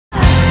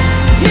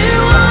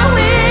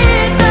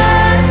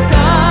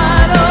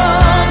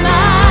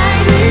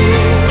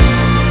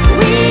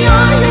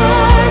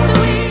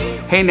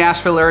Hey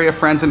Nashville area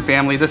friends and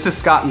family, this is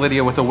Scott and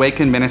Lydia with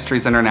Awaken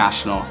Ministries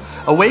International.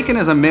 Awaken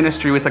is a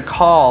ministry with a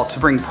call to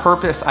bring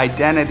purpose,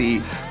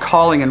 identity,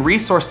 calling, and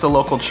resource to the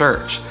local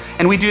church.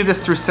 And we do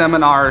this through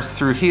seminars,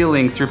 through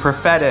healing, through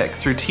prophetic,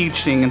 through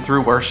teaching, and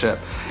through worship.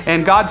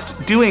 And God's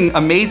doing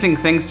amazing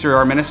things through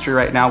our ministry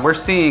right now. We're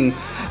seeing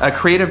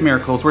creative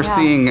miracles. We're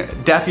seeing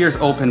deaf ears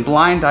open,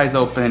 blind eyes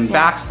open,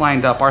 backs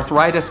lined up,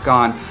 arthritis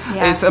gone.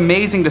 It's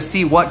amazing to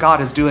see what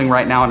God is doing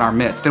right now in our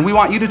midst. And we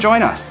want you to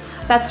join us.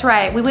 That's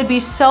right. We would be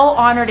so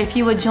honored if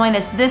you would join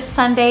us this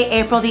Sunday,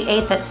 April the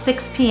 8th at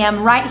 6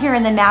 p.m. right here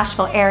in the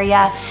Nashville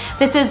area.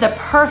 This is the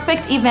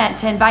perfect event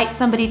to invite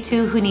somebody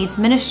to who needs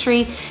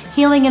ministry,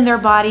 healing in their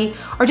body,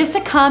 or just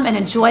to come and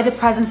enjoy the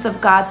presence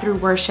of God through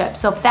worship.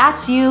 So if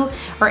that's you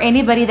or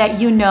anybody that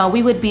you know,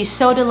 we would be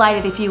so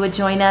delighted if you would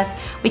join us.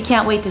 We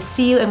can't wait to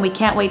see you, and we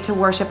can't wait to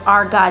worship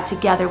our God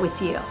together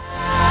with you.